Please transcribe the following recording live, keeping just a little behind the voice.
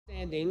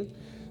standing,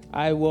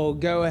 I will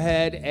go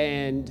ahead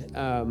and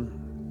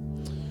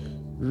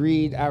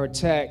read our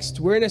text.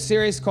 We're in a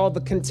series called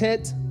The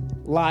Content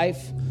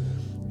Life,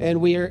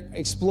 and we are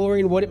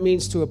exploring what it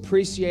means to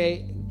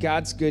appreciate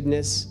God's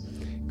goodness.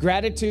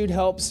 Gratitude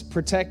helps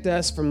protect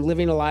us from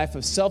living a life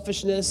of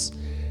selfishness,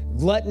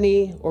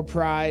 gluttony, or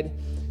pride,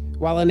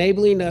 while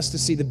enabling us to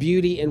see the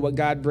beauty in what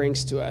God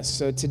brings to us.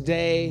 So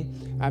today,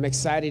 I'm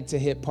excited to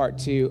hit part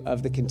 2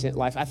 of the Content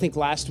Life. I think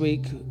last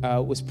week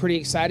was pretty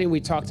exciting. We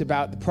talked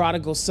about the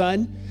prodigal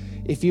son.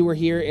 If you were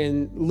here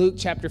in Luke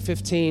chapter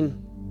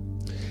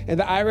 15, and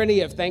the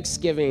irony of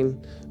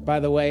Thanksgiving,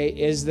 by the way,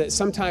 is that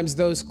sometimes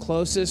those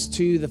closest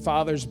to the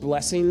Father's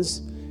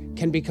blessings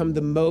can become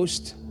the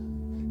most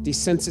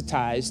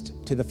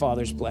desensitized to the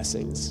Father's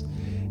blessings.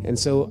 And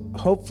so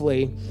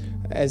hopefully,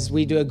 as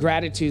we do a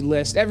gratitude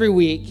list every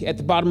week, at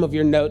the bottom of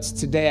your notes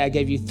today, I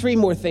gave you 3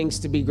 more things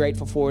to be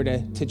grateful for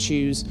to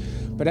choose.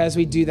 But as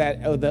we do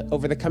that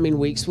over the coming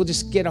weeks, we'll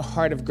just get a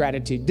heart of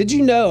gratitude. Did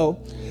you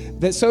know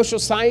that social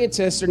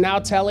scientists are now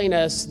telling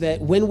us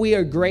that when we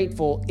are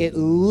grateful, it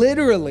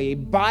literally,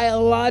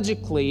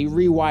 biologically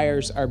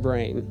rewires our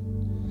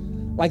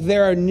brain? Like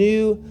there are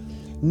new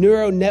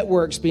neural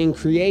networks being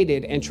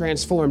created and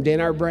transformed in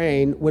our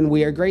brain when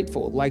we are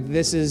grateful. Like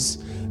this is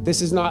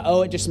not,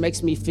 it just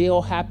makes me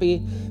feel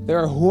happy. There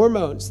are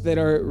hormones that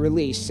are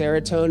released,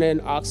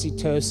 serotonin,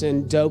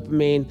 oxytocin,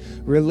 dopamine,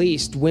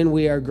 released when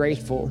we are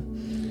grateful.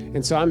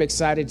 And so I'm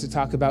excited to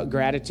talk about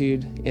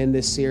gratitude in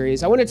this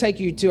series. I want to take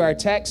you to our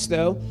text,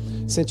 though,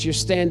 since you're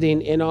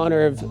standing in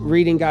honor of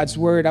reading God's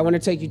word. I want to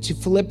take you to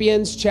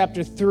Philippians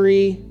chapter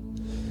 3,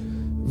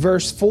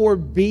 verse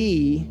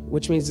 4b,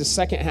 which means the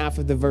second half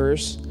of the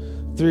verse,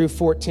 through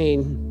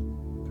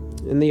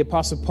 14. And the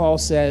Apostle Paul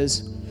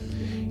says,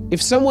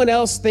 "If someone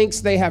else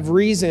thinks they have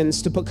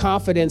reasons to put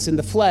confidence in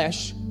the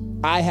flesh,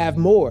 I have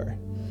more.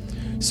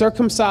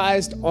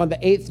 Circumcised on the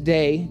 8th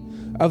day,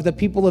 of the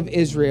people of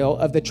Israel,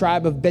 of the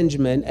tribe of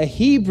Benjamin, a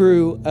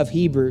Hebrew of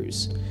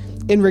Hebrews.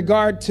 In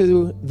regard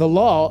to the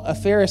law, a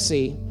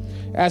Pharisee.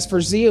 As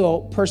for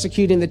zeal,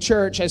 persecuting the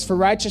church. As for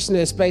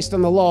righteousness based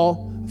on the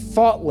law,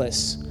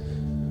 faultless.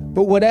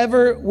 But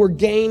whatever were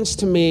gains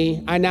to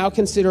me, I now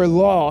consider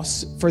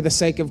loss for the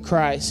sake of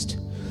Christ.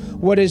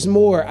 What is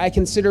more, I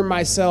consider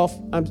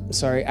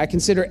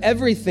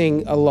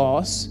everything a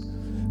loss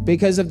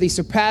because of the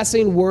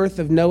surpassing worth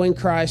of knowing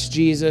Christ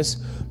Jesus,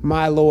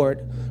 my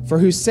Lord, for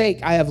whose sake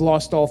I have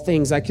lost all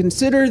things. I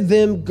consider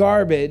them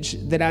garbage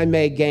that I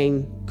may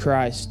gain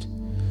Christ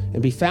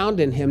and be found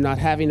in him, not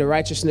having a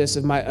righteousness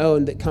of my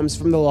own that comes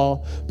from the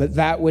law, but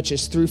that which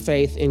is through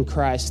faith in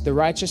Christ, the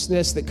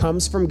righteousness that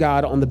comes from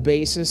God on the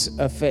basis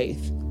of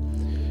faith.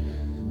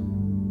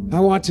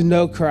 I want to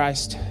know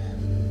Christ.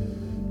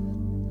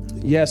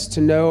 Yes,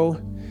 to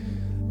know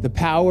the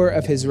power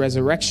of his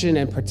resurrection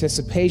and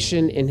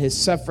participation in his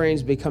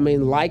sufferings,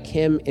 becoming like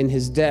him in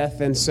his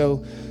death, and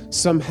so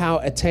somehow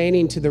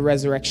attaining to the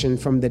resurrection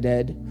from the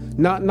dead.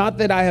 Not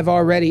that I have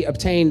already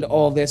obtained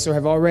all this or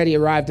have already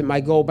arrived at my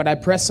goal, but I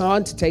press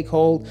on to take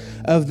hold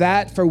of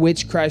that for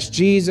which Christ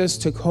Jesus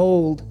took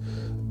hold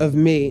of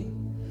me.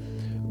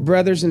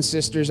 Brothers and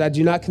sisters, I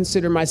do not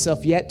consider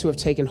myself yet to have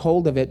taken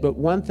hold of it, but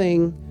one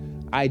thing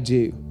I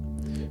do,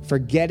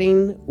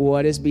 forgetting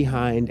what is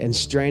behind and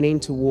straining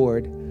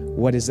toward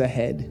what is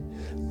ahead.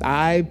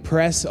 I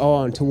press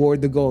on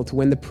toward the goal to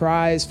win the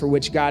prize for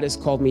which God has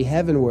called me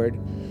heavenward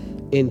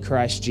in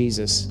Christ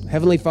Jesus.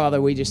 Heavenly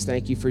Father, we just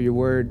thank you for your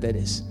word that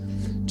is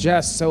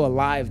just so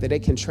alive that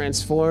it can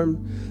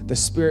transform the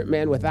spirit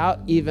man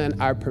without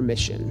even our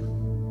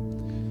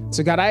permission.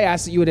 So God, I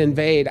ask that you would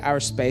invade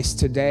our space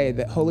today,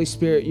 that Holy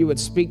Spirit, you would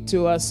speak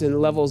to us in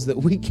levels that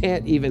we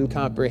can't even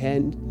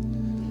comprehend.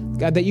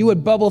 God, that you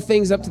would bubble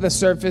things up to the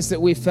surface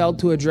that we failed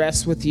to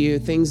address with you,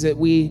 things that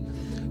we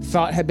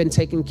thought had been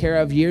taken care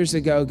of years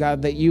ago.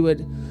 God, that you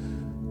would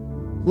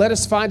let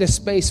us find a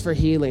space for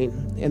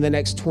healing in the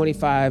next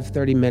 25,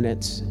 30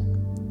 minutes.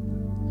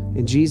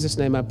 In Jesus'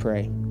 name I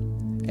pray.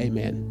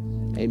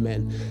 Amen.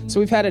 Amen. So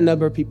we've had a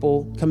number of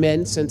people come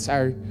in since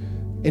our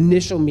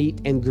initial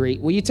meet and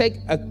greet. Will you take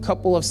a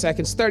couple of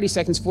seconds, 30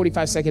 seconds,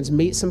 45 seconds,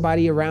 meet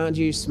somebody around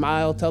you,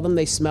 smile, tell them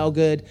they smell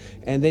good,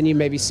 and then you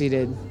may be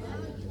seated.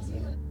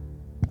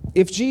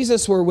 If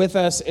Jesus were with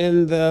us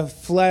in the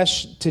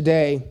flesh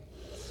today,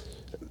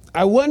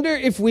 I wonder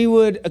if we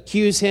would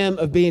accuse him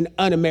of being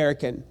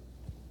un-American.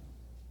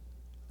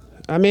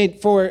 I mean,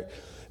 for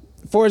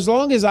as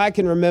long as I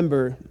can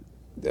remember,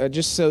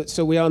 just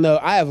so we all know,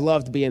 I have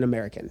loved being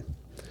American.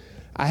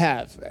 I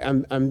have.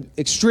 I'm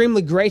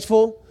extremely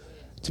grateful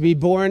to be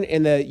born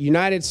in the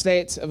United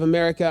States of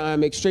America.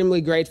 I'm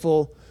extremely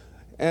grateful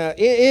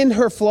in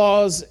her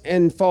flaws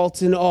and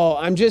faults and all.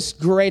 I'm just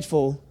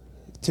grateful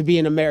to be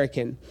an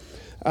American.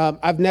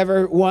 I've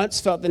never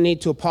once felt the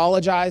need to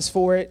apologize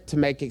for it, to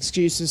make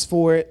excuses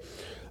for it.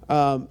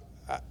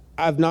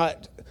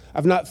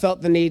 I've not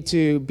felt the need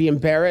to be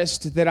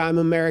embarrassed that I'm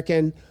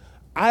American.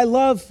 I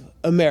love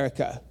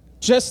America,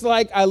 just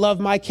like I love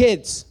my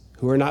kids,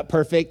 who are not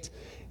perfect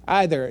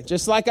either,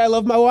 just like I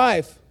love my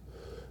wife,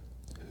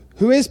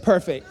 who is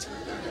perfect.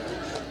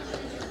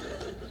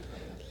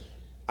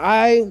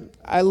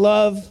 I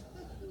love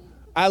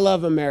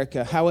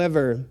America.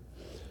 However,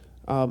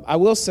 I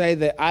will say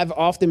that I've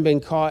often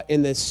been caught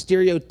in the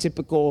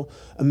stereotypical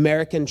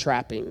American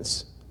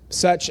trappings,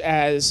 such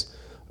as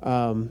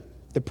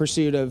the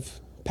pursuit of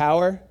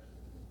power,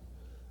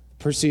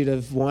 pursuit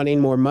of wanting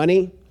more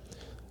money,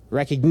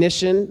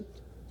 recognition,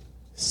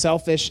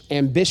 selfish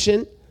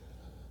ambition,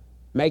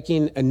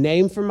 making a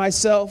name for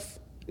myself.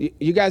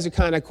 You guys are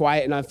kind of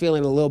quiet and I'm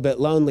feeling a little bit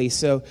lonely.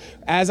 So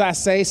as I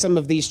say some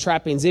of these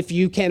trappings, if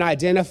you can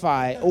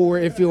identify, or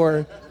if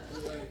you're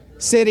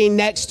sitting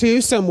next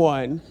to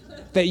someone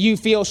that you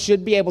feel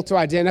should be able to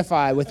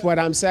identify with what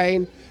I'm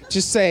saying,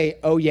 just say,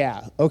 oh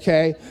yeah,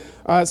 okay?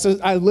 So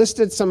I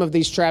listed some of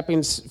these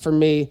trappings for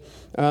me: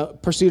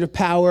 pursuit of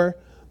power,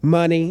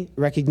 money,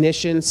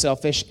 recognition,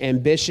 selfish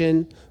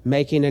ambition,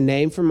 making a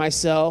name for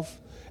myself,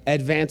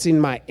 advancing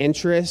my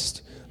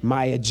interest,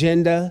 my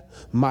agenda,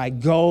 my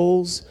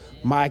goals,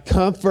 my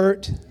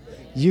comfort.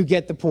 You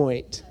get the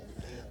point.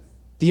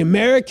 The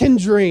American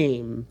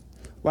dream,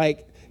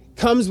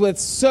 comes with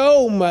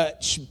so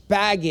much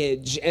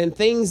baggage and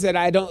things that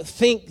I don't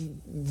think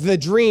the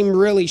dream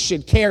really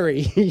should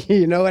carry.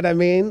 You know what I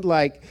mean?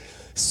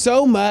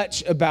 So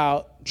much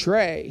about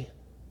Trey,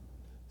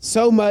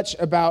 so much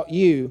about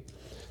you.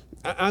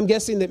 I'm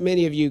guessing that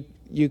many of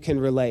you can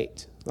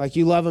relate.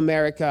 You love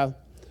America,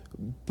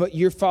 but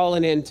you're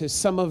falling into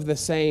some of the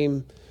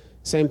same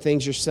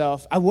things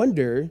yourself. I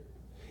wonder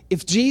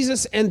if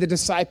Jesus and the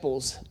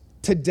disciples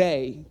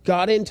today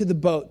got into the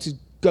boat to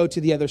go to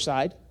the other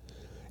side,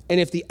 and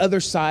if the other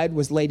side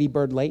was Lady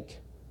Bird Lake,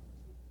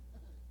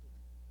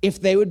 if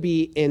they would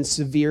be in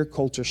severe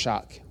culture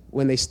shock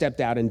when they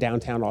stepped out in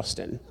downtown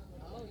Austin.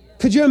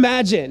 Could you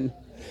imagine?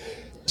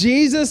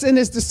 Jesus and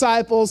his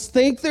disciples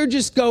think they're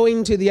just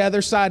going to the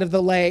other side of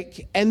the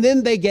lake, and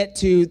then they get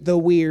to the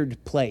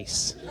weird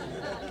place.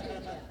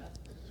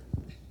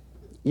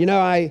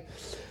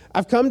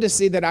 I've come to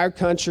see that our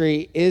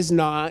country is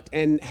not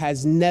and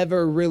has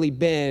never really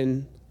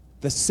been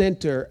the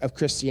center of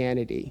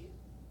Christianity.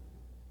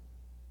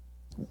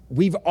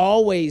 We've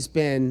always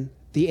been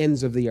the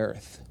ends of the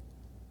earth.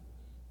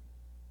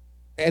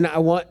 And I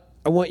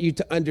want you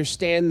to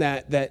understand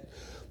that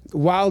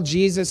while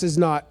Jesus is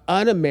not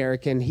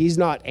un-American, he's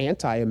not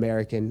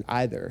anti-American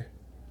either.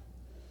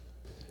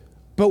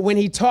 But when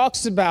he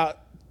talks about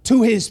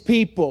to his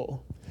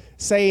people,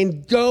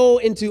 saying, go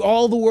into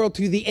all the world,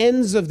 to the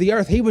ends of the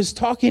earth, he was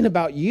talking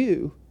about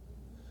you.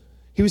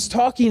 He was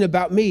talking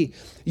about me.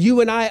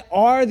 You and I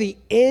are the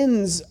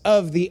ends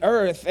of the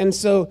earth. And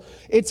so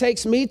it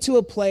takes me to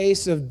a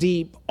place of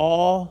deep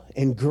awe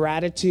and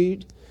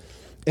gratitude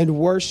and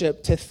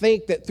worship to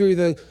think that through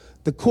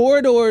the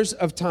corridors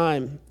of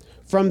time,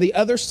 from the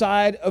other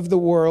side of the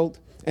world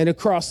and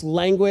across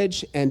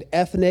language and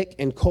ethnic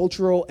and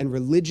cultural and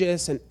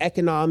religious and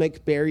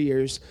economic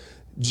barriers,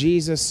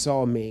 Jesus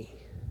saw me.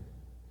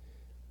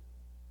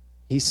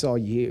 He saw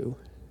you.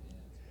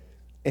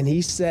 And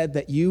he said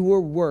that you were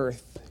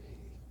worth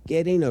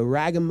getting a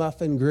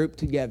ragamuffin group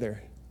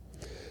together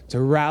to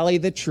rally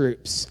the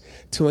troops,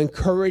 to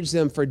encourage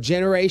them for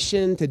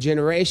generation to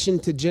generation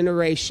to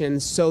generation,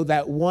 so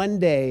that one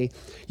day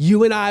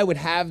you and I would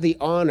have the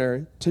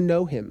honor to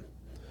know him,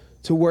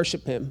 to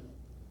worship him.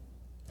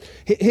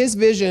 His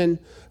vision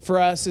for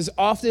us is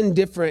often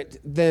different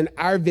than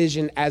our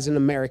vision as an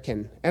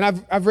American. And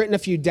I've written a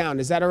few down.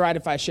 Is that all right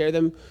if I share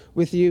them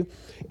with you?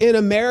 In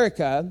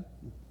America,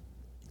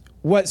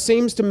 what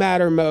seems to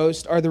matter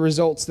most are the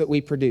results that we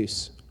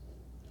produce.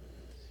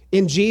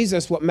 In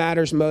Jesus, what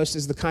matters most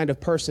is the kind of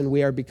person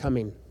we are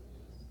becoming.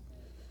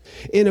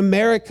 In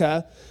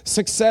America,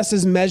 success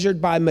is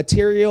measured by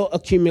material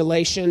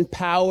accumulation,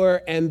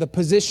 power, and the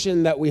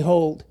position that we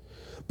hold.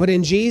 But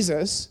in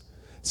Jesus,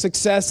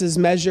 success is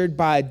measured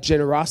by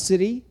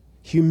generosity,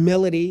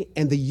 humility,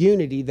 and the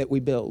unity that we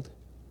build.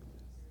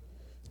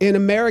 In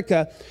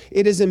America,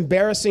 it is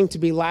embarrassing to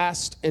be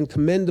last and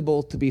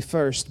commendable to be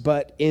first,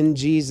 but in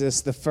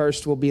Jesus, the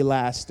first will be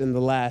last and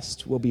the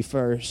last will be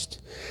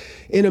first.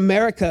 In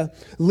America,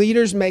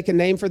 leaders make a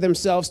name for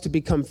themselves to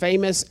become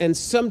famous, and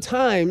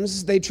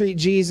sometimes they treat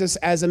Jesus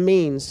as a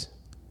means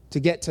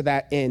to get to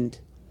that end.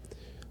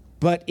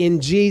 But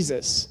in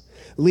Jesus,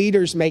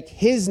 leaders make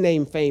his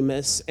name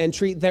famous and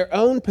treat their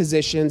own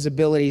positions,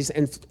 abilities,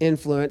 and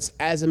influence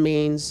as a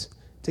means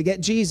to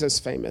get Jesus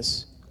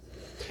famous.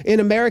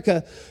 In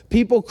America,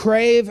 people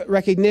crave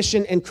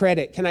recognition and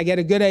credit. Can I get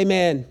a good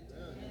amen?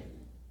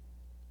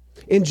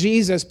 In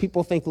Jesus,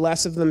 people think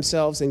less of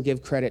themselves and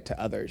give credit to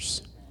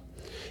others.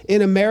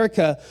 In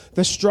America,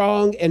 the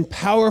strong and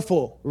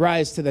powerful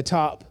rise to the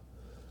top.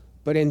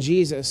 But in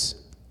Jesus,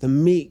 the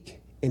meek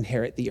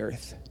inherit the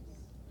earth.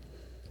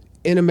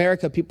 In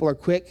America, people are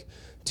quick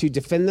to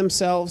defend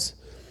themselves,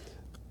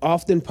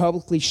 often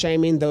publicly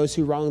shaming those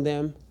who wrong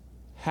them.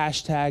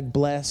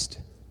 #blessed.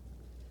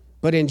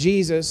 But in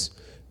Jesus,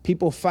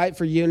 people fight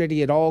for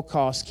unity at all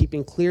costs,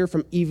 keeping clear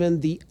from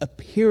even the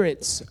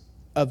appearance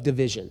of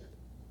division.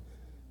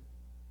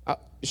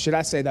 Should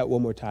I say that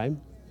one more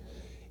time?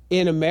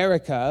 In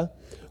America,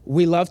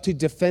 We love to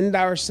defend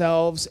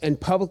ourselves and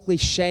publicly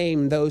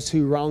shame those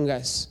who wrong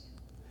us.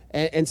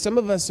 And some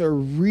of us are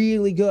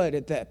really good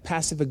at that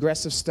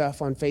passive-aggressive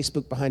stuff on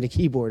Facebook behind a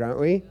keyboard, aren't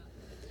we?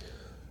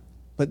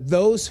 But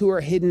those who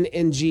are hidden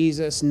in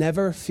Jesus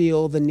never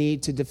feel the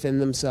need to defend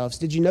themselves.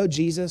 Did you know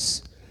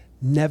Jesus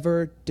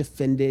never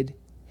defended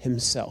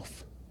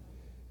himself?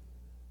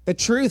 The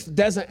truth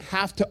doesn't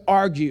have to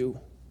argue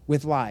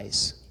with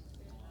lies.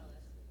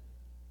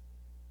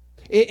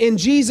 In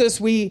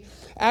Jesus, we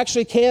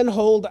actually can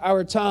hold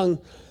our tongue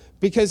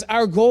because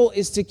our goal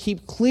is to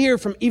keep clear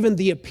from even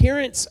the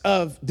appearance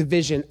of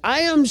division.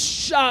 I am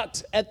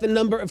shocked at the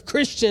number of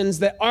Christians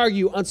that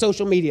argue on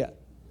social media.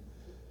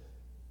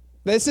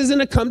 This isn't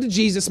a come to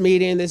Jesus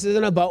meeting. This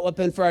isn't a butt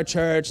whipping for our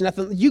church.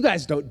 Nothing. You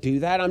guys don't do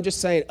that. I'm just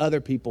saying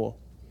other people.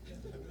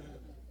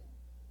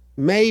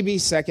 Maybe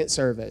second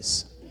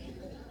service.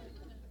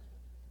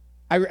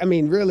 I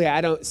mean, really, I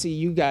don't see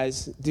you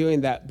guys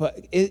doing that.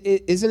 But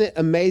isn't it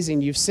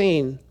amazing? You've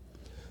seen,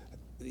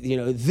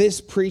 this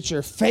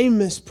preacher,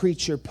 famous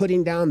preacher,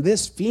 putting down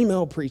this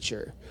female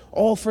preacher,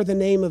 all for the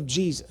name of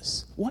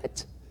Jesus.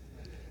 What?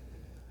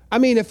 I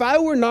mean, if I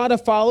were not a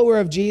follower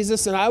of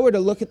Jesus and I were to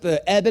look at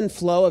the ebb and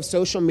flow of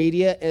social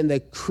media and the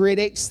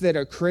critics that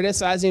are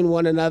criticizing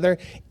one another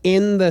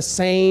in the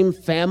same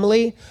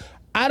family,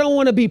 I don't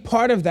want to be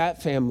part of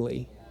that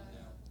family.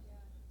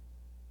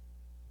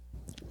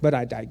 But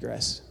I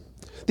digress.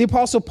 The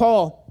Apostle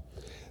Paul,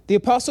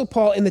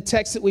 in the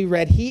text that we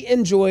read, he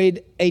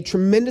enjoyed a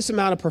tremendous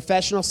amount of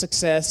professional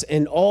success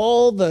and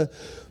all the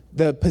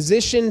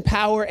position,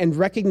 power, and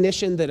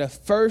recognition that a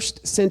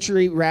first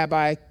century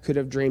rabbi could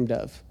have dreamed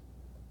of.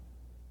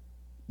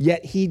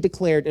 Yet he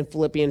declared in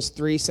Philippians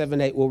 3,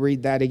 7, 8, we'll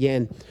read that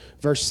again,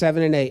 verse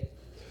 7 and 8,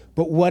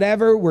 but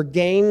whatever were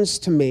gains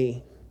to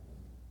me,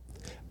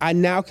 I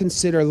now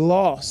consider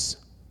loss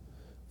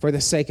for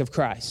the sake of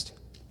Christ.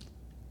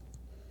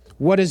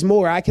 What is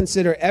more, I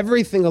consider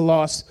everything a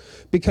loss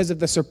because of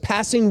the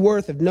surpassing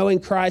worth of knowing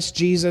Christ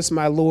Jesus,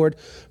 my Lord,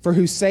 for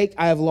whose sake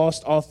I have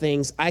lost all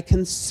things. I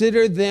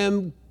consider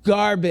them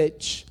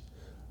garbage.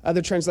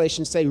 Other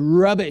translations say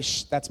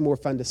rubbish. That's more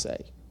fun to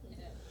say.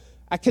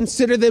 I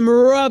consider them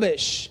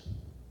rubbish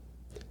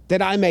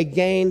that I may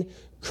gain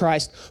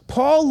Christ.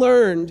 Paul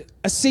learned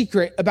a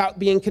secret about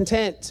being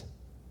content.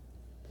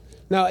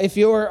 Now, if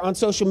you're on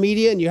social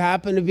media and you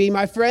happen to be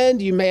my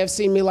friend, you may have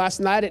seen me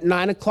last night at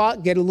 9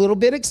 o'clock, get a little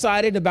bit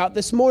excited about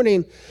this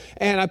morning.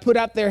 And I put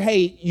out there,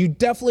 hey, you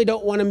definitely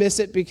don't want to miss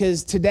it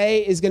because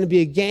today is going to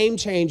be a game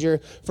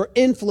changer for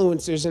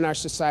influencers in our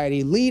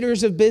society,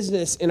 leaders of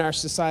business in our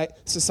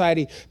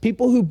society,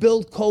 people who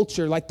build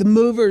culture, like the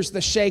movers, the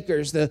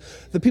shakers, the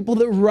people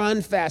that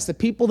run fast, the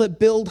people that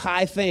build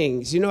high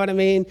things. You know what I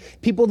mean?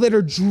 People that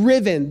are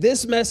driven.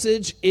 This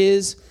message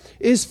is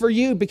for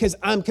you because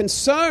I'm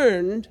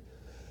concerned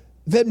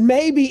that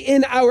maybe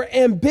in our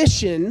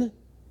ambition,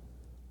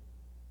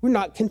 we're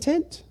not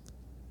content.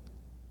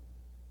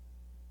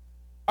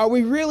 Are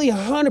we really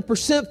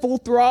 100% full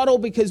throttle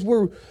because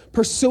we're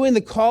pursuing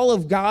the call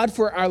of God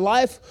for our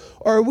life?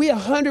 Or are we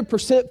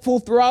 100% full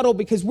throttle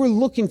because we're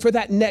looking for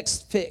that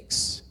next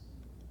fix?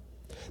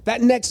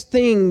 That next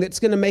thing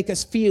that's going to make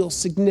us feel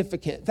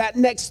significant. That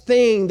next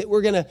thing that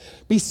we're going to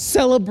be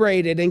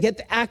celebrated and get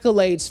the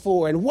accolades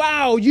for. And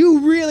wow,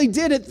 you really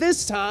did it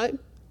this time.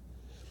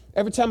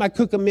 Every time I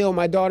cook a meal,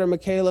 my daughter,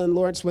 Michaela and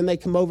Lawrence, when they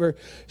come over,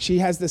 she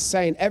has this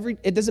saying,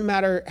 it doesn't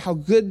matter how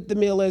good the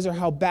meal is or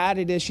how bad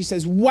it is. She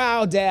says,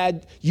 wow,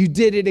 Dad, you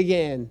did it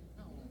again.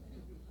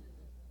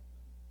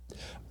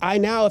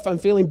 If I'm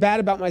feeling bad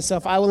about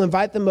myself, I will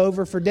invite them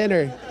over for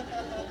dinner.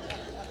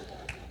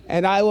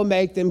 And I will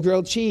make them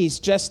grilled cheese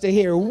just to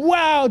hear,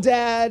 wow,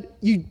 Dad,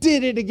 you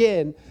did it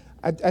again.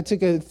 I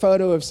took a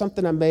photo of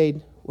something I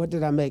made. What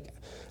did I make?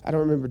 I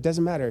don't remember. It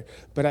doesn't matter.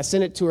 But I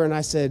sent it to her and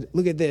I said,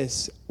 look at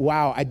this.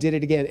 Wow, I did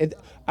it again.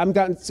 I'm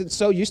gotten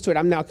so used to it,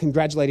 I'm now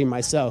congratulating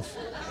myself.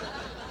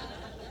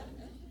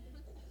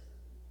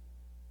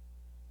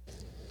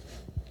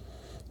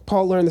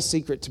 Paul learned the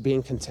secret to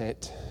being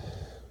content.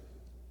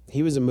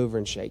 He was a mover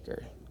and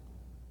shaker.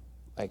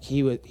 Like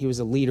he was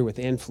a leader with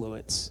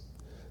influence.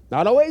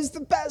 Not always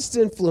the best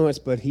influence,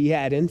 but he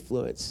had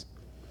influence.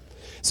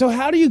 So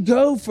how do you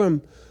go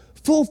from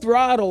full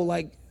throttle,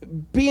 like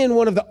being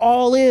one of the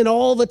all in,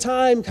 all the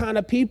time kind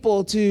of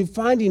people to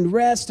finding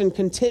rest and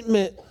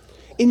contentment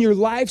in your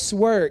life's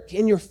work,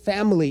 in your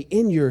family,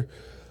 in your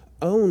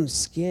own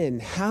skin?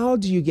 How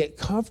do you get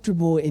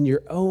comfortable in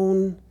your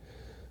own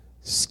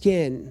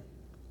skin?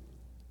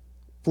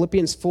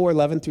 Philippians 4,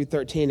 11 through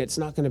 13, it's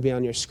not going to be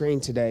on your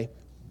screen today,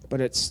 but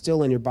it's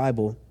still in your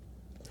Bible.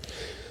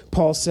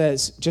 Paul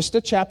says, just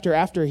a chapter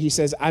after, he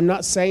says, I'm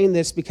not saying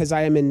this because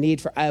I am in need,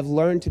 for I have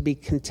learned to be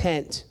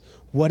content,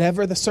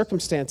 whatever the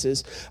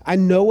circumstances. I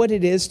know what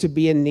it is to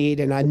be in need,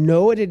 and I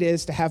know what it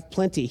is to have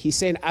plenty. He's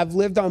saying, I've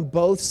lived on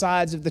both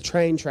sides of the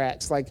train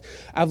tracks. Like,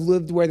 I've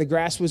lived where the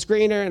grass was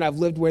greener, and I've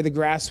lived where the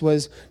grass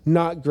was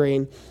not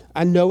green.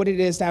 I know what it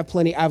is to have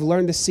plenty. I've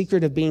learned the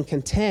secret of being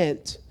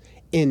content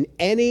in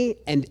any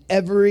and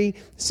every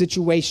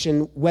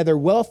situation, whether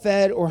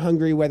well-fed or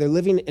hungry, whether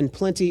living in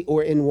plenty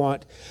or in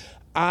want.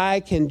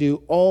 I can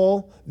do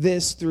all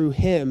this through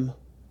him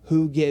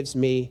who gives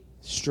me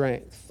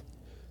strength.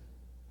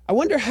 I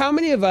wonder how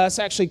many of us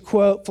actually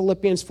quote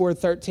Philippians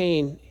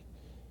 4:13,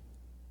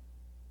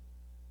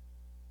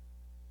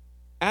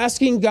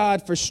 asking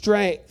God for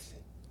strength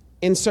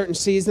in certain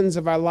seasons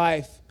of our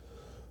life,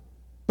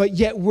 but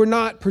yet we're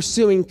not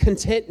pursuing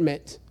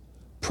contentment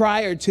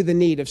prior to the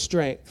need of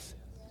strength.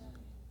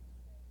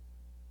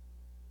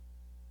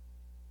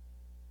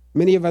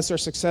 Many of us are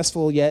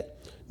successful,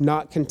 yet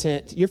not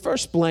content. Your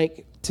first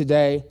blank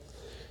today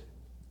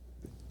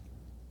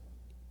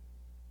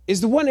is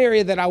the one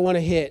area that I want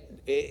to hit.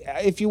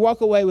 If you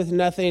walk away with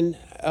nothing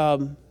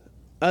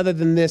other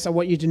than this, I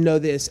want you to know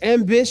this.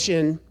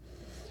 Ambition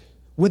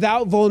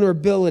without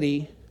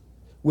vulnerability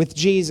with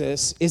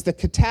Jesus is the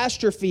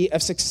catastrophe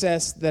of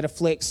success that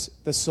afflicts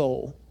the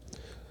soul.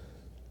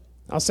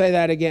 I'll say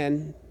that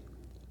again.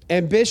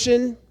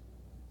 Ambition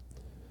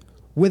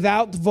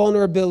without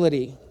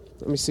vulnerability.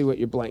 Let me see what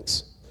your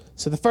blanks.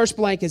 So the first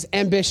blank is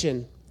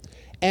ambition.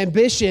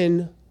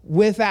 Ambition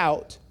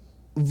without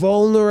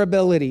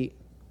vulnerability.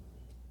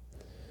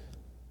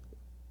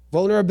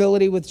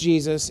 Vulnerability with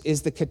Jesus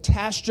is the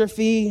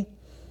catastrophe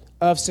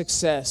of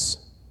success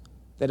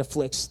that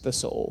afflicts the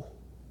soul.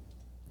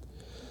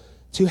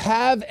 To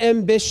have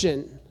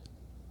ambition,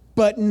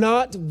 but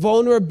not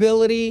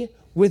vulnerability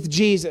with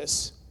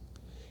Jesus,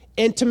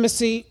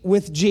 intimacy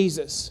with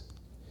Jesus,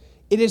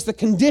 it is the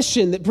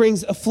condition that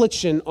brings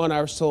affliction on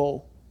our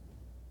soul.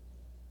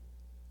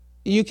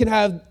 You can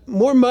have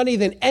more money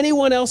than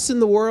anyone else in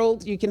the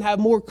world. You can have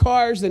more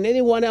cars than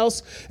anyone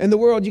else in the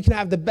world. You can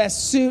have the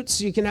best suits.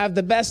 You can have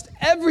the best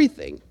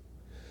everything.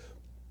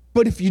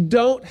 But if you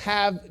don't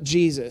have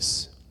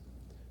Jesus,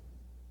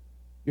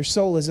 your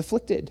soul is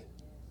afflicted.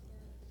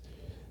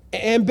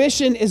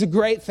 Ambition is a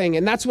great thing,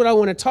 and that's what I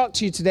want to talk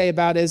to you today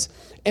about is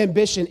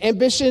ambition.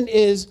 Ambition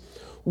is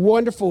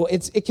wonderful.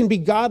 It can be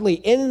godly.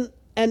 In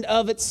and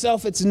of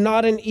itself, it's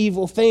not an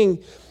evil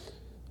thing.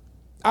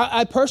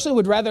 I personally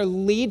would rather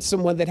lead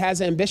someone that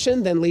has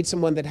ambition than lead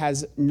someone that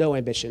has no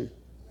ambition.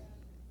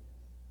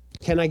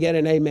 Can I get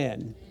an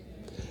amen?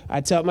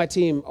 I tell my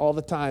team all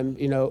the time,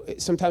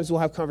 sometimes we'll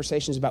have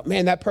conversations about,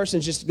 man, that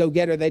person's just a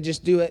go-getter. They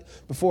just do it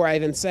before I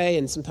even say,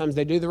 and sometimes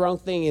they do the wrong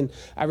thing. And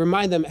I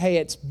remind them, hey,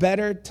 it's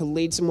better to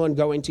lead someone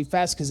going too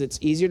fast because it's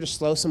easier to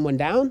slow someone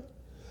down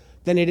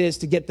than it is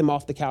to get them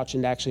off the couch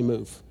and to actually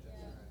move.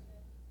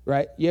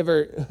 Right? You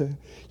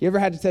ever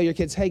had to tell your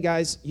kids, hey,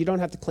 guys, you don't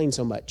have to clean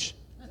so much.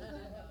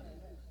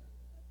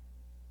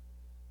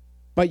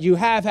 But you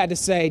have had to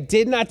say,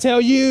 didn't I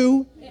tell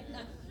you?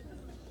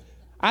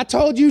 I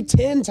told you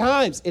 10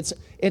 times.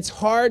 It's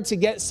hard to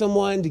get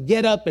someone to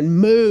get up and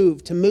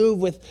move, to move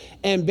with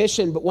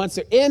ambition. But once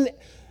they're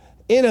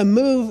in a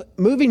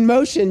moving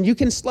motion, you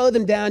can slow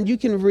them down. You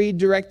can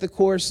redirect the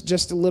course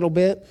just a little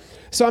bit.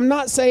 So I'm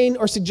not saying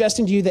or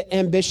suggesting to you that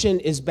ambition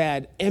is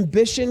bad.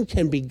 Ambition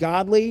can be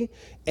godly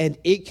and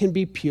it can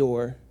be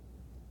pure.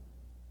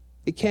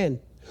 It can.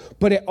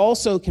 But it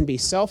also can be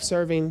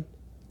self-serving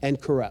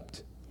and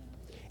corrupt.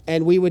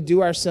 And we would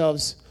do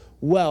ourselves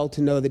well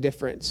to know the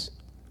difference.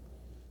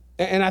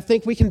 And I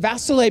think we can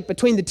vacillate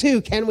between the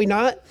two, can we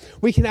not?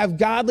 We can have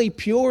godly,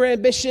 pure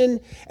ambition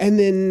and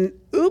then,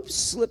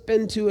 slip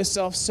into a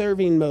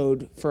self-serving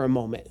mode for a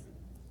moment.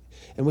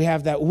 And we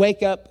have that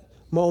wake-up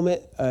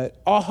moment,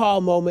 aha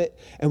moment,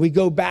 and we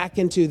go back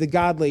into the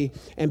godly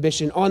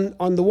ambition.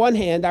 On the one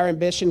hand, our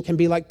ambition can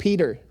be like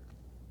Peter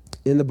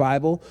in the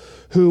Bible,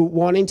 who,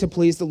 wanting to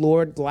please the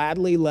Lord,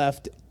 gladly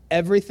left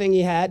everything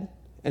he had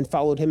and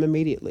followed him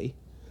immediately.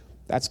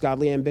 That's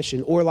godly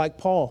ambition. Or like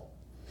Paul.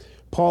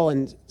 Paul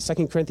in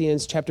 2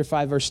 Corinthians chapter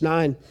 5, verse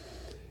 9,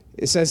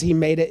 it says he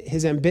made it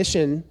his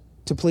ambition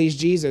to please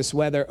Jesus,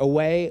 whether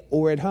away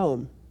or at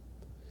home.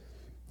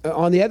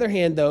 On the other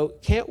hand, though,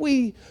 can't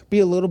we be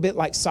a little bit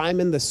like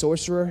Simon the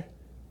sorcerer?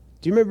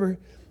 Do you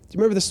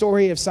remember the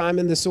story of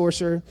Simon the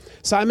sorcerer?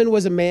 Simon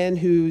was a man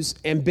whose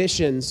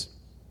ambitions,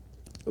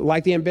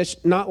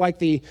 not like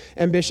the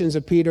ambitions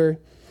of Peter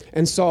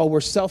and Saul,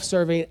 were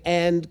self-serving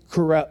and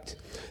corrupt.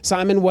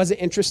 Simon wasn't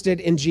interested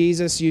in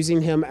Jesus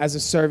using him as a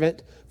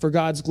servant for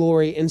God's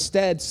glory.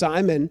 Instead,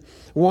 Simon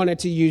wanted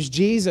to use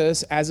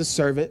Jesus as a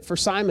servant for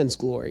Simon's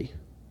glory.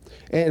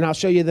 And I'll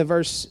show you the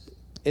verse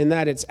in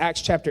that. It's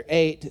Acts chapter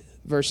 8,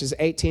 verses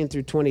 18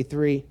 through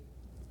 23.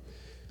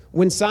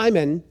 When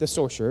Simon, the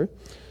sorcerer,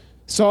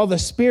 saw the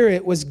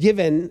Spirit was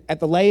given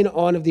at the laying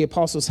on of the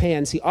apostles'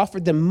 hands, he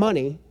offered them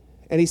money,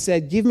 and he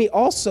said, give me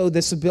also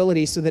this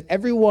ability so that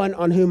everyone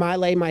on whom I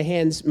lay my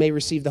hands may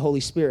receive the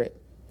Holy Spirit.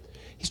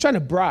 He's trying to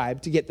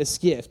bribe to get this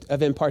gift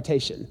of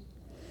impartation.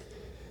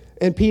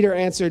 And Peter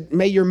answered,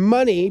 may your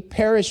money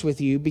perish with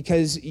you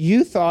because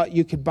you thought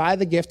you could buy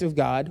the gift of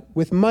God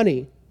with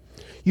money.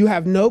 You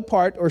have no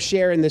part or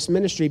share in this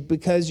ministry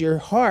because your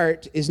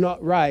heart is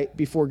not right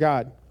before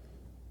God.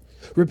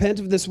 Repent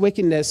of this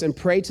wickedness and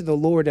pray to the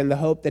Lord in the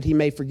hope that he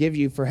may forgive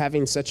you for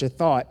having such a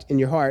thought in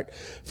your heart.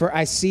 For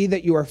I see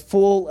that you are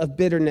full of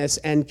bitterness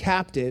and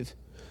captive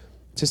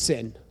to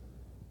sin.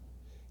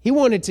 He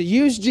wanted to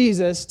use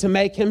Jesus to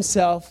make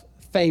himself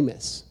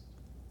famous.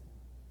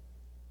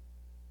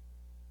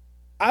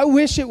 I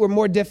wish it were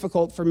more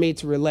difficult for me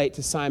to relate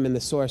to Simon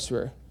the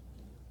sorcerer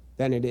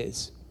than it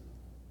is.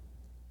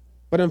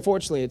 But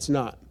unfortunately, it's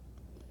not.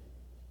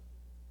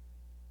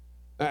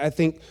 I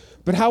think,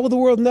 but how will the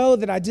world know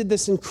that I did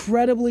this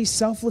incredibly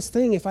selfless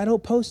thing if I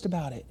don't post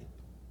about it?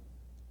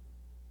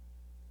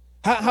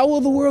 How will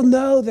the world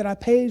know that I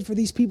paid for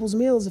these people's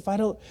meals if I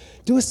don't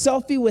do a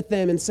selfie with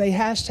them and say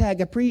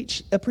hashtag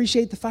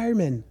appreciate the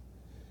firemen?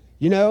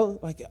 You know,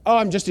 like, oh,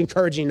 I'm just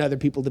encouraging other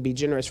people to be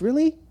generous.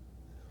 Really?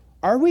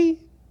 Are we?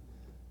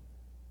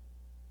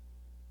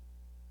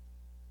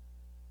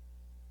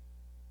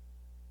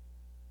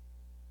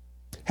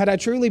 Had I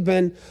truly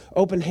been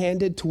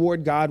open-handed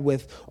toward God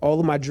with all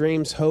of my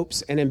dreams,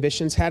 hopes, and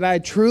ambitions, had I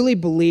truly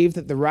believed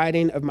that the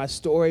writing of my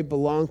story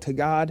belonged to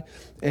God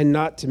and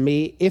not to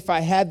me, if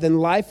I had, then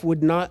life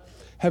would not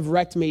have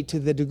wrecked me to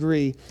the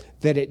degree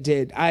that it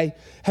did. I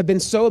have been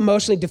so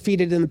emotionally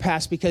defeated in the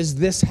past because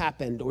this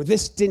happened, or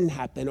this didn't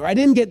happen, or I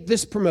didn't get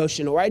this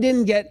promotion, or I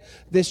didn't get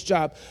this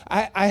job.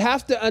 I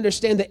have to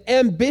understand that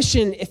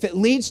ambition, if it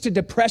leads to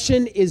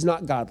depression, is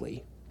not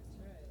godly.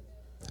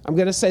 I'm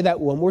going to say that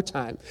one more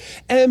time.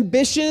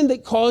 Ambition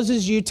that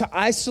causes you to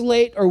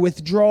isolate or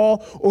withdraw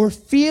or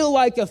feel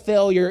like a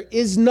failure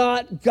is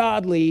not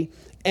godly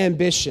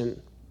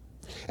ambition.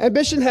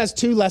 Ambition has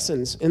two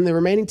lessons. In the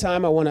remaining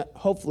time,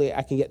 hopefully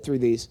I can get through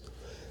these.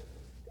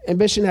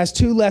 Ambition has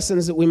two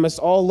lessons that we must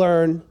all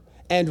learn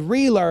and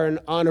relearn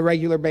on a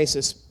regular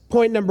basis.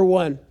 Point number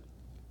one,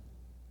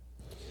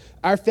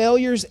 our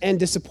failures and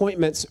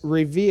disappointments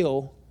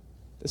reveal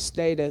the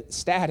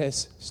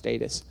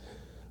status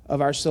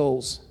of our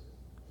souls.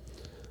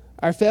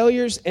 Our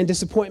failures and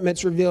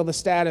disappointments reveal the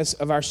status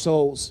of our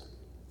souls.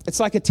 It's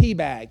like a tea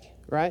bag,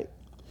 right?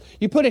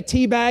 You put a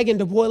tea bag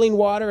into boiling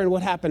water, and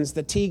what happens?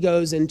 The tea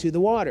goes into the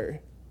water.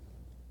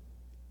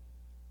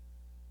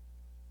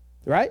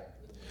 Right?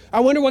 I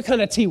wonder what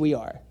kind of tea we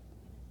are.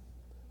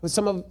 Well,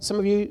 some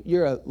of you,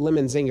 you're a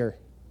lemon zinger,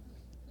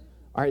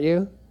 aren't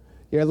you?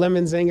 You're a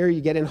lemon zinger.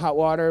 You get in hot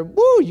water.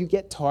 Woo, you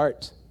get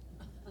tart.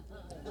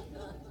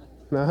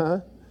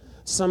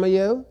 Some of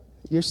you,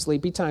 you're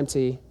sleepy time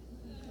tea.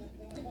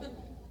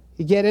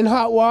 You get in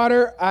hot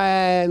water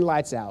and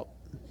lights out.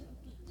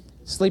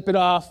 Sleep it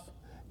off.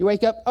 You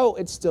wake up, oh,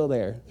 it's still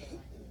there.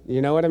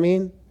 You know what I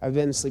mean? I've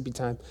been in sleepy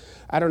time.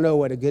 I don't know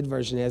what a good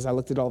version is. I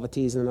looked at all the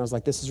teas and I was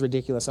like, this is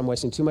ridiculous. I'm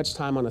wasting too much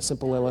time on a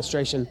simple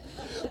illustration.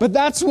 But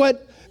that's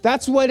what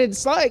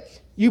it's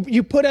like.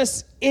 You put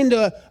us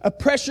into a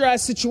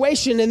pressurized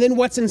situation, and then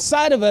what's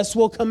inside of us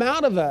will come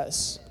out of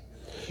us.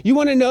 You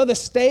want to know the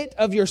state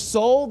of your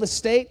soul,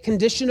 the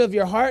condition of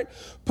your heart?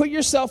 Put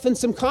yourself in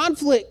some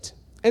conflict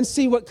and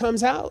see what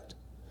comes out.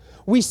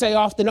 We say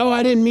often, oh,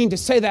 I didn't mean to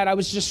say that. I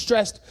was just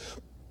stressed.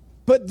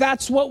 But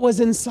that's what was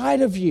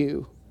inside of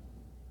you.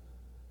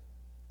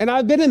 And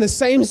I've been in the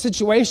same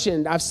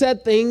situation. I've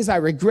said things I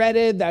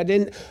regretted,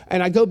 and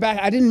I go back,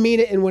 I didn't mean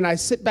it. And when I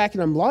sit back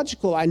and I'm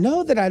logical, I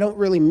know that I don't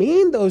really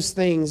mean those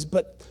things,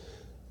 but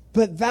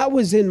that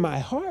was in my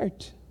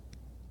heart.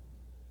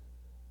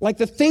 Like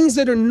the things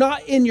that are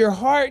not in your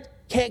heart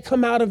can't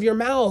come out of your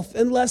mouth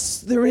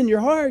unless they're in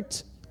your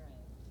heart.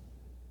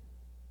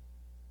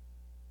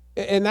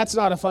 And that's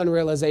not a fun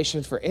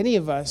realization for any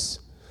of us.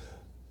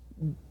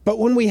 But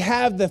when we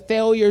have the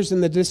failures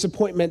and the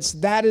disappointments,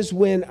 that is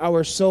when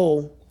our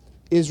soul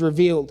is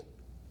revealed.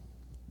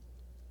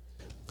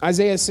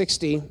 Isaiah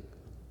 60,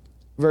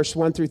 verse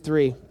 1 through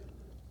 3.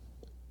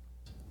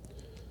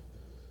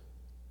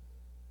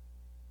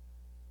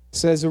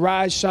 Says,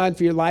 arise, shine,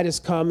 for your light has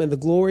come, and the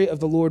glory of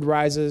the Lord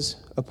rises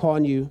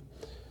upon you.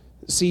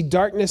 See,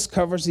 darkness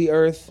covers the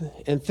earth,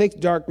 and thick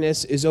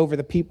darkness is over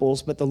the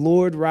peoples, but the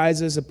Lord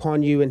rises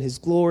upon you, and his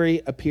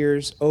glory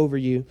appears over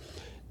you.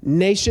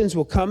 Nations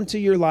will come to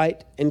your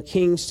light, and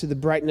kings to the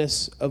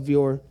brightness of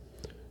your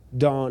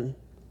dawn.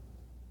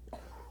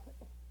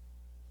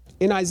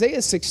 In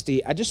Isaiah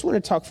 60, I just want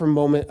to talk for a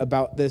moment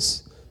about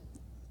this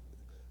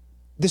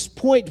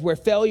point where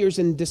failures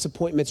and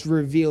disappointments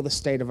reveal the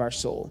state of our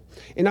soul.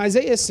 In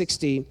Isaiah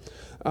 60,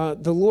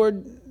 the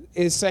Lord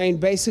is saying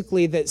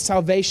basically that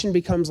salvation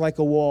becomes like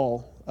a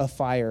wall of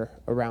fire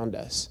around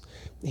us.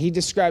 He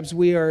describes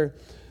we are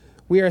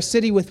a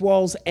city with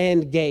walls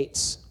and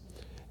gates.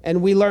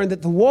 And we learn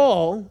that the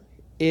wall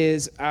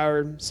is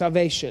our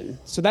salvation.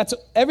 So that's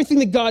everything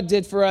that God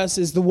did for us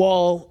is the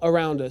wall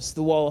around us,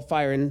 the wall of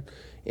fire. And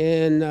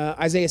in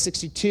Isaiah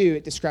 62,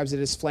 it describes it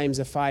as flames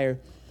of fire.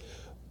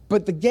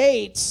 But the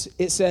gates,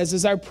 it says,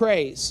 is our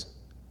praise.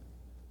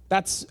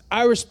 That's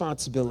our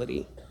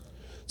responsibility.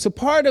 So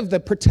part of the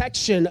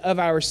protection of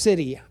our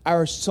city,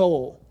 our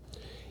soul,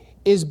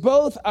 is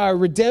both our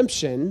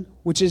redemption,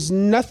 which is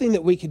nothing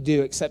that we could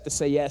do except to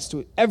say yes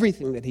to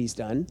everything that he's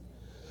done.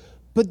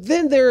 But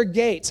then there are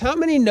gates. How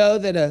many know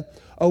that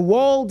a A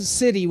walled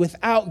city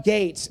without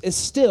gates is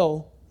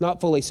still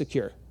not fully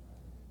secure.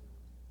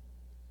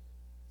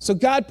 So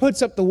God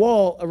puts up the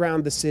wall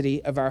around the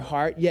city of our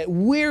heart, yet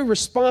we're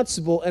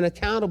responsible and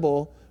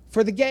accountable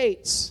for the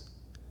gates.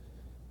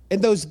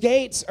 And those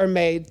gates are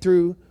made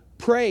through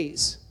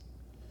praise.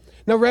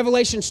 Now,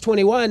 Revelations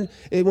 21,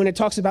 when it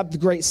talks about the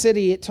great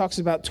city, it talks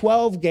about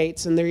 12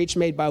 gates, and they're each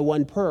made by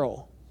one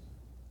pearl.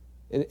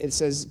 And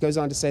it goes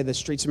on to say the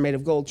streets are made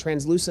of gold,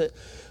 translucent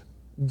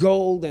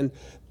gold, and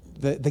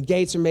the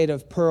gates are made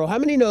of pearl. How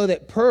many know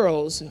that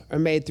pearls are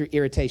made through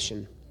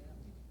irritation?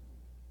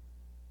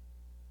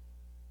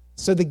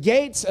 So the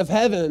gates of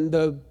heaven,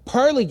 the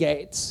pearly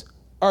gates,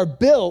 are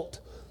built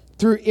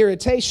through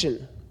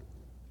irritation.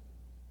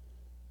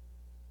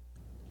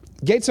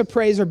 Gates of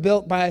praise are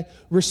built by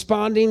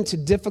responding to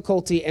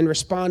difficulty and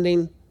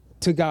responding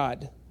to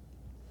God.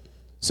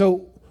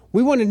 So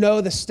we want to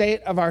know the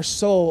state of our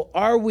soul.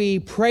 Are we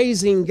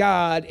praising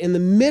God in the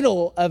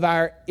middle of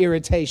our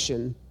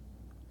irritation?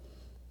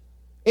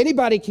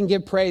 Anybody can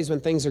give praise when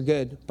things are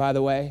good, by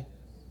the way.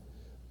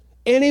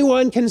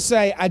 Anyone can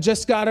say, I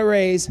just got a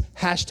raise,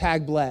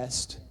 hashtag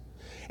blessed.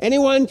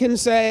 Anyone can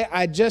say,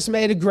 I just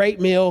made a great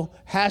meal,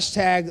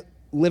 hashtag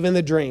living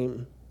the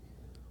dream.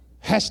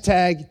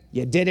 Hashtag,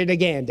 you did it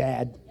again,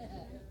 Dad.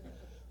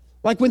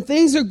 Like when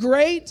things are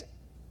great,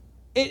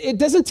 it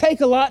doesn't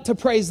take a lot to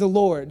praise the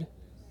Lord.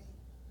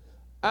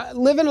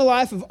 Living a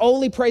life of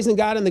only praising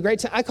God in the great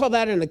time, I call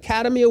that an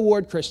Academy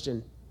Award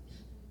Christian.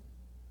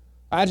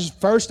 I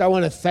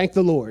want to thank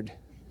the Lord.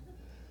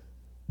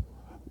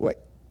 Wait,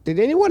 did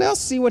anyone else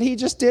see what he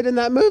just did in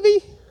that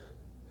movie?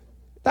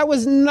 That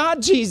was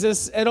not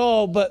Jesus at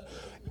all, but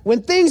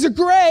when things are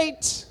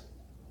great,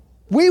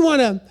 we want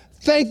to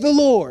thank the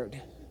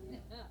Lord.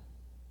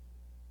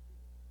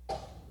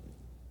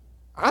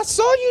 I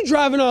saw you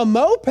driving on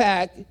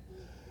Mopac.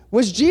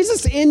 Was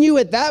Jesus in you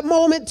at that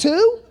moment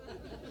too?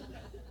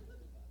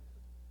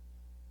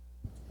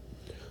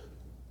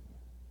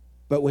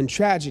 But when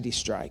tragedy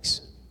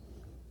strikes,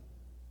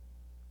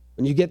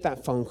 when you get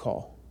that phone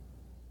call,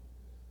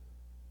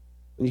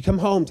 when you come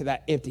home to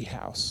that empty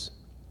house,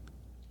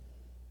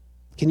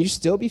 can you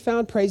still be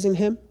found praising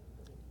him?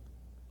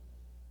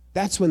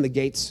 That's when the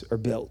gates are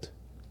built.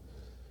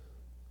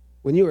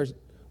 When you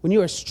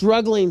are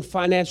struggling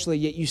financially,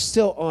 yet you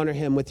still honor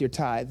him with your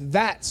tithe,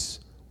 that's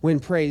when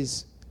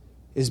praise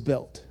is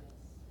built.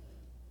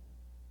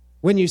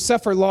 When you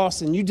suffer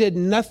loss and you did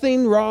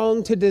nothing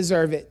wrong to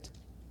deserve it,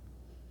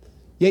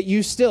 yet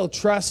you still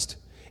trust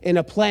in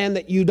a plan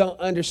that you don't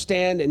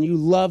understand and you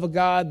love a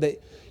God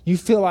that you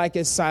feel like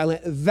is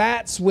silent,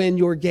 that's when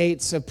your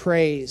gates of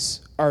praise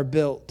are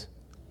built.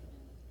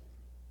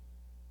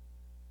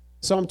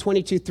 Psalm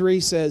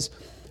 22:3 says,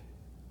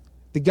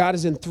 that God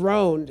is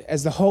enthroned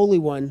as the Holy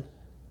One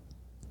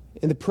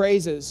in the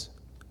praises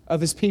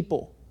of his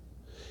people.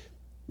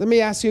 Let me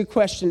ask you a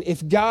question.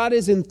 If God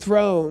is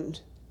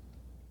enthroned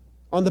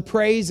on the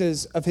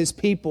praises of his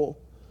people,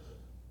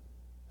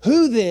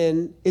 who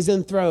then is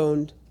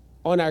enthroned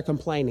on our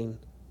complaining?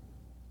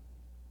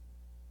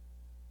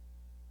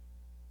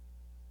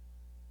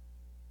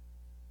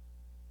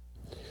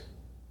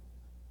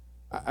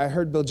 I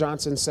heard Bill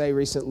Johnson say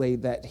recently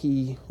that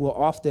he will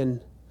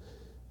often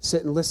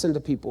sit and listen to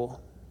people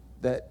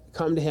that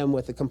come to him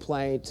with a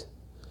complaint,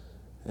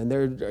 and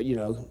they're,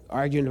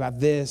 arguing about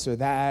this or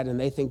that, and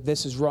they think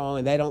this is wrong,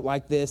 and they don't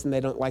like this, and they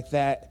don't like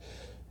that.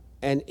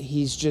 And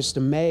he's just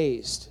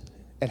amazed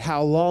at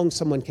how long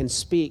someone can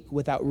speak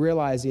without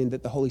realizing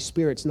that the Holy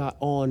Spirit's not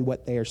on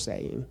what they are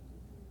saying.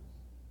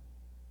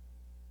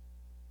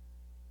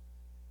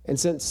 And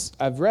since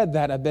I've read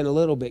that, I've been a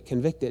little bit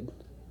convicted.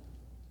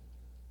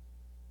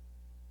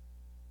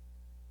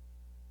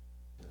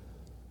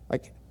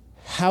 Like,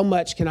 how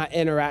much can I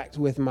interact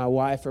with my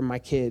wife or my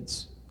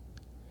kids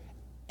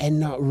and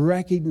not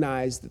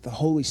recognize that the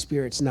Holy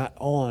Spirit's not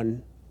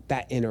on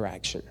that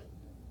interaction?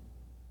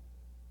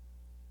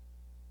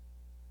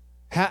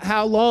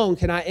 How long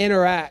can I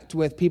interact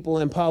with people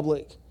in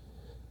public?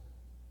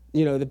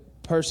 The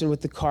person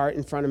with the cart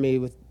in front of me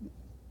with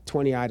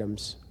 20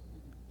 items,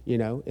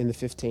 in the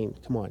 15.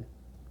 Come on.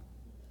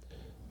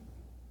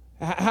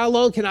 How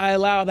long can I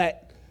allow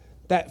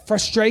that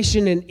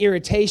frustration and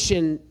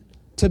irritation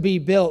to be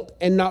built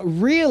and not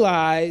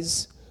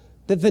realize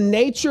that the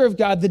nature of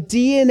God, the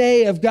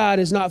DNA of God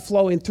is not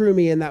flowing through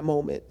me in that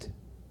moment?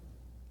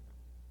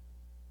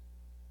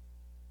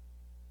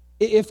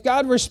 If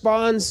God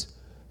responds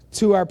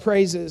to our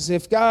praises,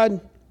 if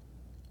God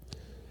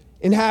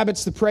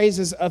inhabits the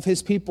praises of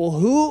his people,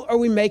 who are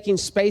we making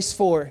space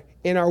for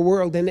in our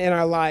world and in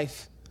our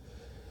life?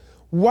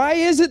 Why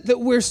is it that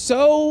we're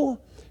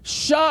so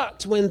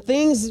shocked when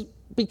things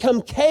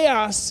become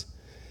chaos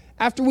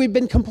after we've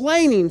been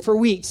complaining for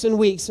weeks and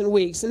weeks and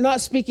weeks and not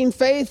speaking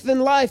faith in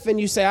life? And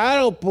you say, I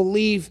don't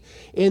believe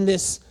in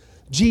this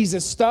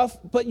Jesus stuff,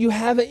 but you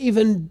haven't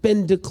even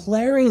been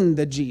declaring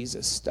the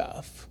Jesus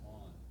stuff.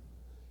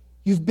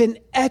 You've been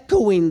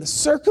echoing the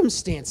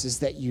circumstances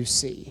that you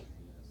see.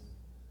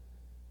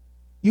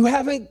 You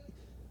haven't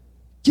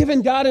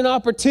given God an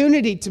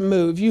opportunity to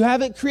move. You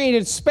haven't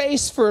created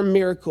space for a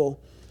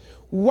miracle.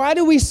 Why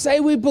do we say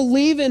we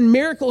believe in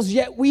miracles,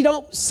 yet we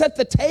don't set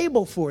the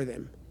table for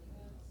them?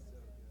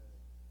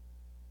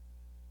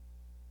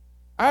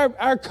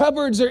 Our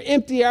cupboards are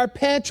empty. Our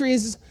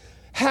pantries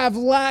have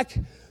lack.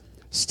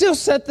 Still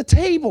set the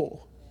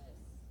table.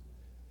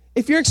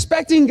 If you're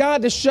expecting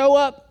God to show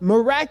up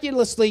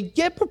miraculously,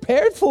 get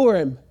prepared for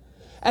him.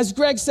 As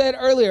Greg said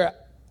earlier,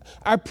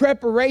 our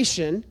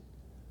preparation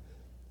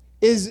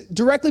is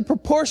directly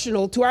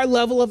proportional to our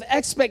level of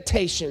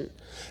expectation.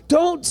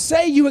 Don't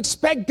say you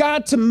expect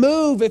God to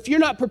move if you're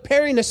not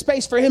preparing a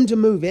space for him to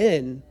move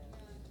in.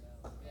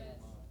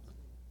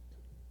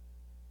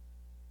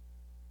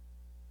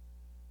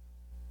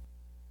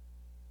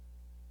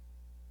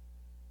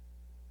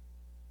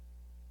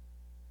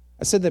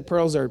 I said that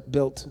pearls are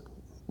built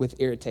with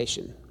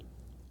irritation.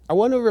 I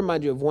want to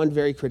remind you of one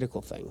very critical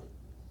thing.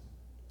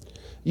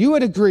 You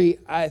would agree,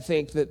 I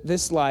think, that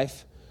this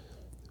life,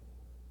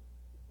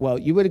 well,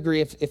 you would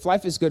agree, if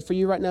life is good for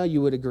you right now, you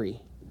would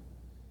agree.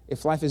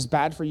 If life is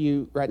bad for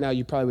you right now,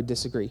 you probably would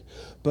disagree.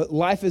 But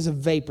life is a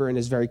vapor and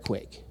is very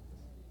quick,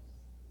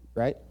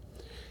 right?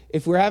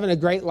 If we're having a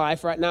great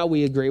life right now,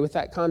 we agree with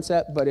that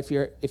concept. But if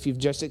you've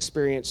just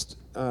experienced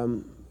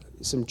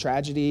some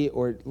tragedy,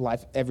 or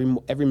life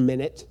every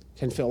minute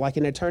can feel like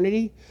an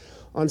eternity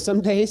on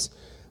some days,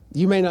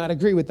 you may not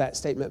agree with that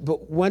statement.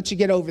 But once you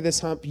get over this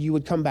hump, you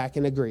would come back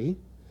and agree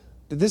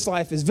that this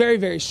life is very,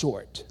 very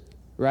short,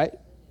 right?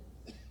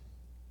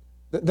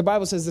 The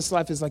Bible says this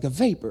life is like a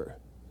vapor.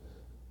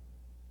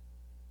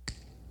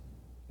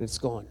 It's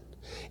gone.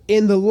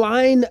 In the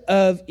line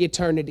of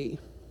eternity.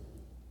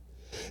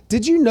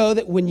 Did you know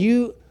that when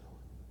you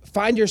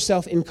find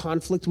yourself in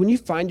conflict, when you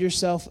find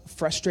yourself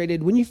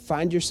frustrated, when you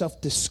find yourself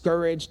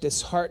discouraged,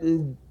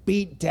 disheartened,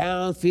 beat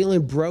down,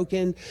 feeling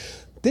broken,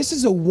 this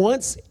is a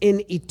once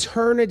in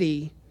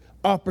eternity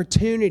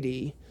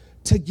opportunity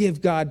to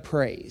give God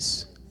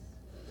praise.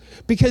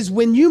 Because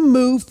when you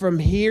move from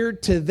here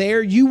to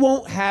there, you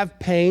won't have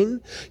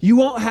pain. You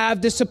won't have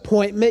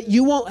disappointment.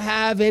 You won't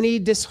have any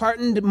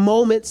disheartened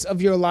moments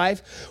of your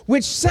life,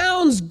 which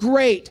sounds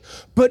great.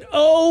 But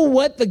oh,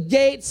 what the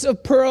gates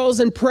of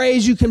pearls and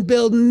praise you can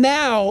build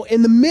now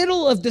in the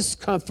middle of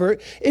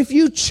discomfort if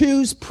you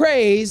choose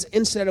praise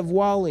instead of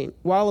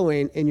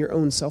wallowing in your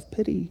own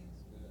self-pity.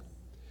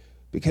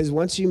 Because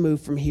once you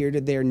move from here to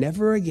there,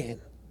 never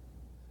again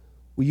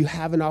will you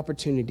have an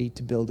opportunity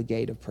to build a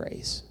gate of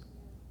praise.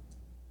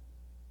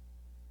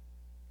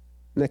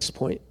 Next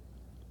point.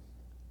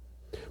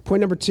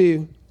 Point number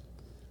 2.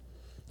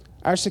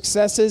 Our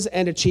successes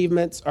and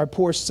achievements are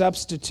poor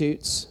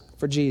substitutes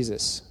for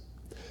Jesus.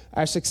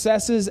 Our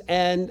successes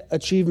and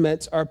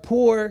achievements are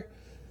poor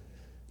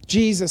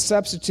Jesus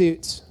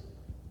substitutes.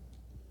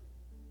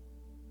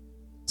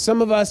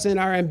 Some of us in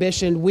our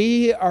ambition,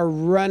 we are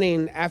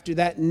running after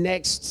that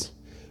next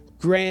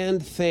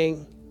grand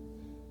thing.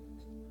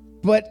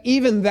 But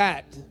even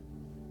that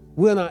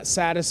will not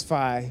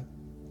satisfy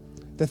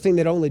the thing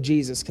that only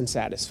Jesus can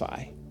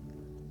satisfy.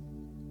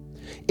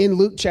 In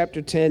Luke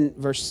chapter 10,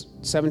 verse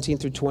 17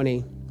 through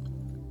 20,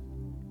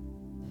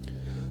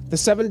 the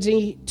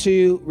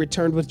 72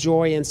 returned with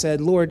joy and said,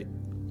 Lord,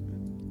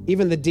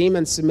 even the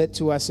demons submit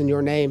to us in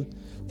your name.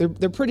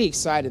 They're pretty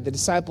excited. The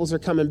disciples are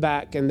coming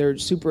back and they're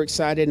super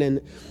excited. And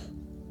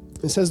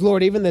it says,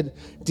 Lord, even the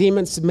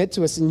demons submit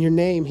to us in your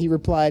name. He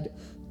replied,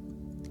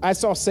 I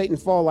saw Satan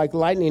fall like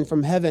lightning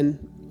from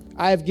heaven.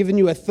 I have given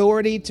you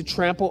authority to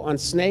trample on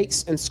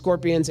snakes and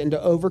scorpions and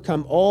to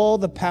overcome all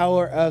the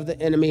power of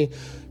the enemy.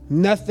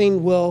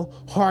 Nothing will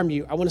harm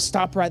you. I want to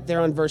stop right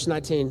there on verse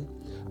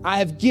 19. I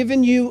have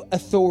given you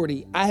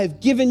authority. I have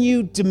given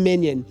you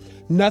dominion.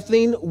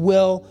 Nothing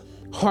will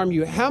harm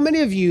you. How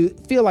many of you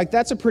feel like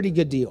that's a pretty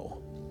good deal?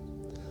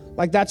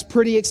 Like that's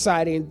pretty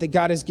exciting that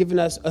God has given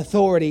us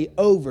authority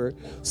over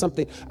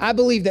something. I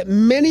believe that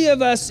many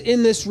of us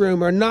in this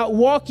room are not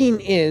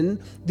walking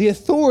in the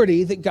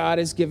authority that God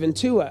has given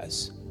to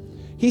us.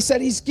 He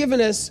said he's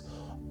given us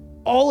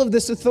all of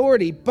this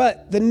authority,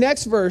 but the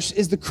next verse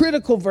is the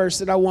critical verse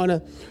that I want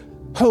to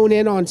hone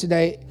in on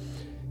today.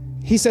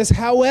 He says,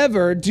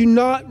 however, do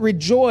not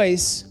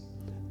rejoice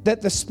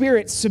that the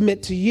spirits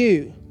submit to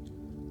you,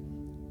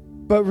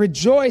 but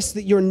rejoice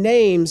that your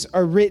names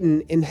are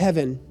written in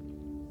heaven.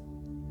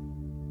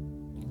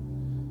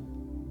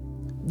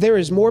 There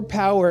is more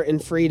power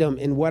and freedom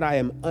in what I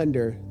am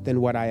under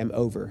than what I am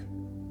over.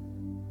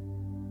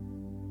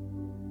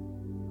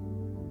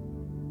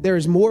 There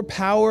is more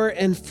power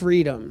and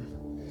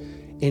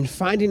freedom in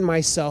finding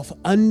myself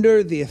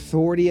under the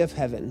authority of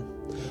heaven,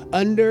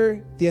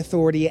 under the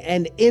authority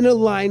and in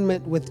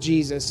alignment with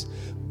Jesus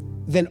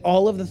than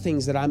all of the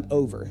things that I'm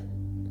over.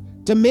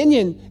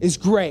 Dominion is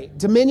great.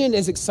 Dominion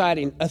is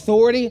exciting.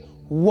 Authority,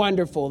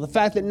 wonderful. The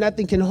fact that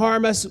nothing can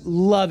harm us,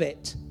 love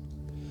it.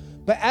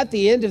 But at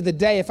the end of the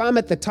day, if I'm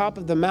at the top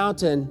of the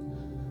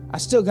mountain, I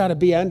still got to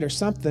be under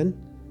something.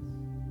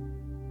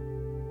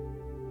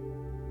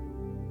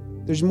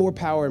 There's more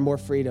power and more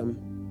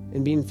freedom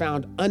in being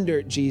found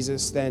under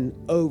Jesus than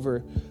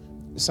over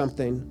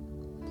something.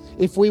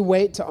 If we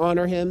wait to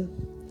honor him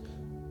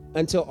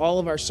until all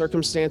of our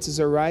circumstances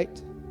are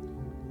right,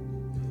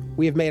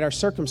 we have made our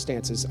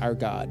circumstances our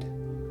God.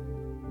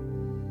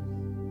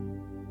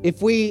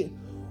 If we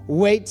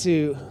wait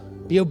to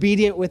be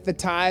obedient with the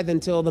tithe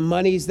until the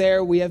money's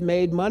there, we have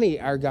made money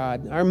our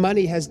God. Our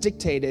money has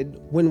dictated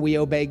when we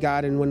obey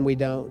God and when we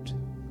don't.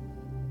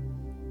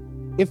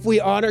 If we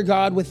honor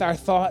God with our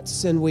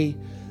thoughts and we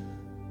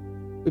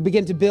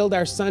begin to build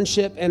our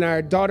sonship and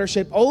our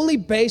daughtership only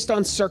based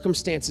on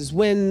circumstances,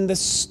 when the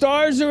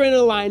stars are in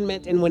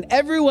alignment and when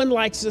everyone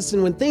likes us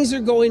and when things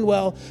are going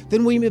well,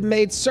 then we have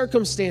made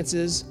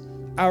circumstances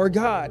our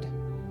God.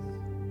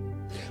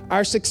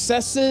 Our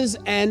successes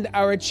and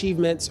our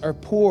achievements are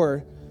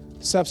poor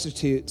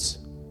substitutes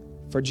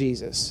for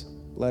Jesus.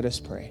 Let us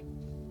pray.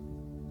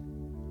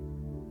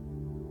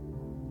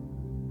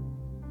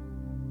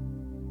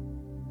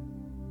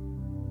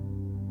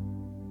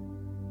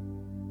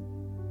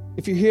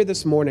 If you're here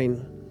this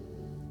morning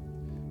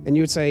and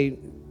you would say,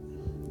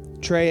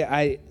 Trey,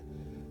 I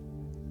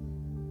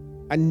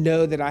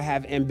know that I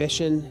have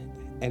ambition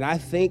and I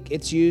think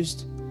it's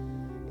used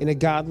in a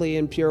godly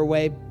and pure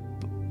way,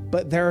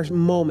 but there are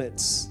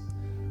moments,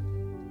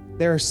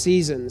 there are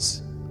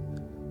seasons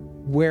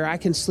where I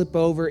can slip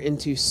over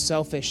into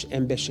selfish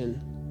ambition.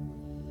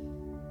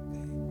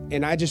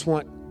 And I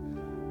want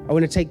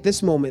to take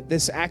this moment,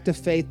 this act of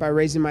faith by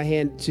raising my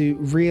hand to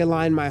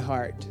realign my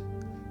heart,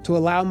 to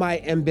allow my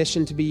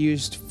ambition to be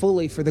used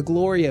fully for the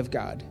glory of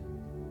God.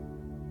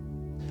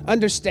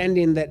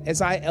 Understanding that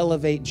as I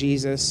elevate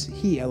Jesus,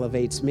 he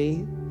elevates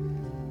me.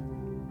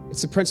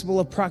 It's the principle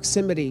of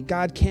proximity.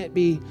 God can't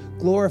be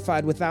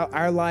glorified without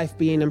our life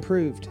being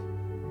improved.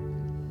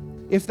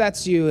 If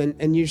that's you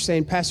and you're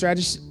saying, Pastor,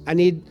 I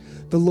need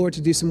the Lord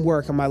to do some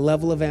work on my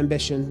level of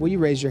ambition, will you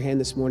raise your hand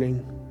this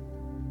morning?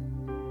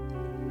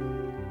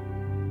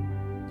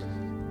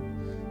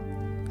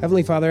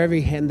 Heavenly Father,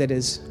 every hand that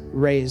is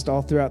raised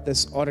all throughout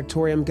this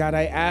auditorium, God,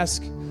 I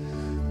ask,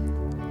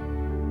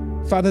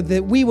 Father,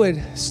 that we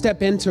would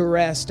step into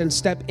rest and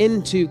step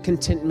into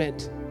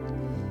contentment.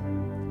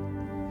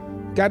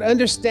 God,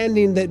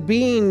 understanding that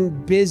being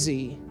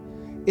busy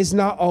is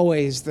not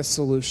always the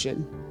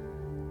solution.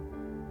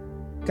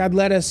 God,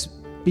 let us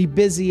be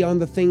busy on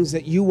the things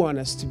that you want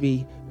us to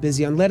be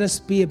busy on. Let us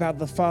be about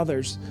the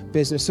Father's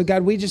business. So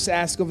God, we just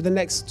ask over the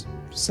next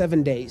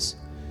 7 days,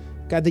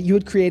 God, that you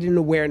would create an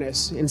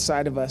awareness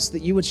inside of us,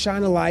 that you would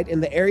shine a light in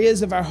the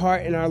areas of our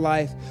heart and our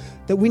life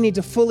that we need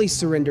to fully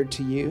surrender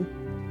to you.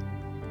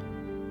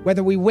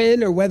 Whether we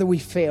win or whether we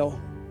fail,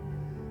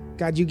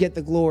 God, you get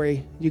the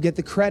glory, you get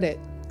the credit,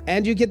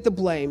 and you get the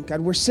blame.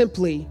 God, we're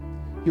simply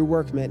your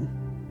workmen.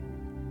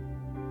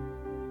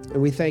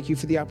 And we thank you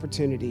for the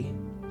opportunity.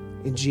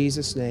 In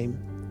Jesus' name,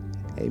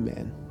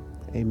 amen.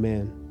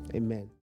 Amen. Amen.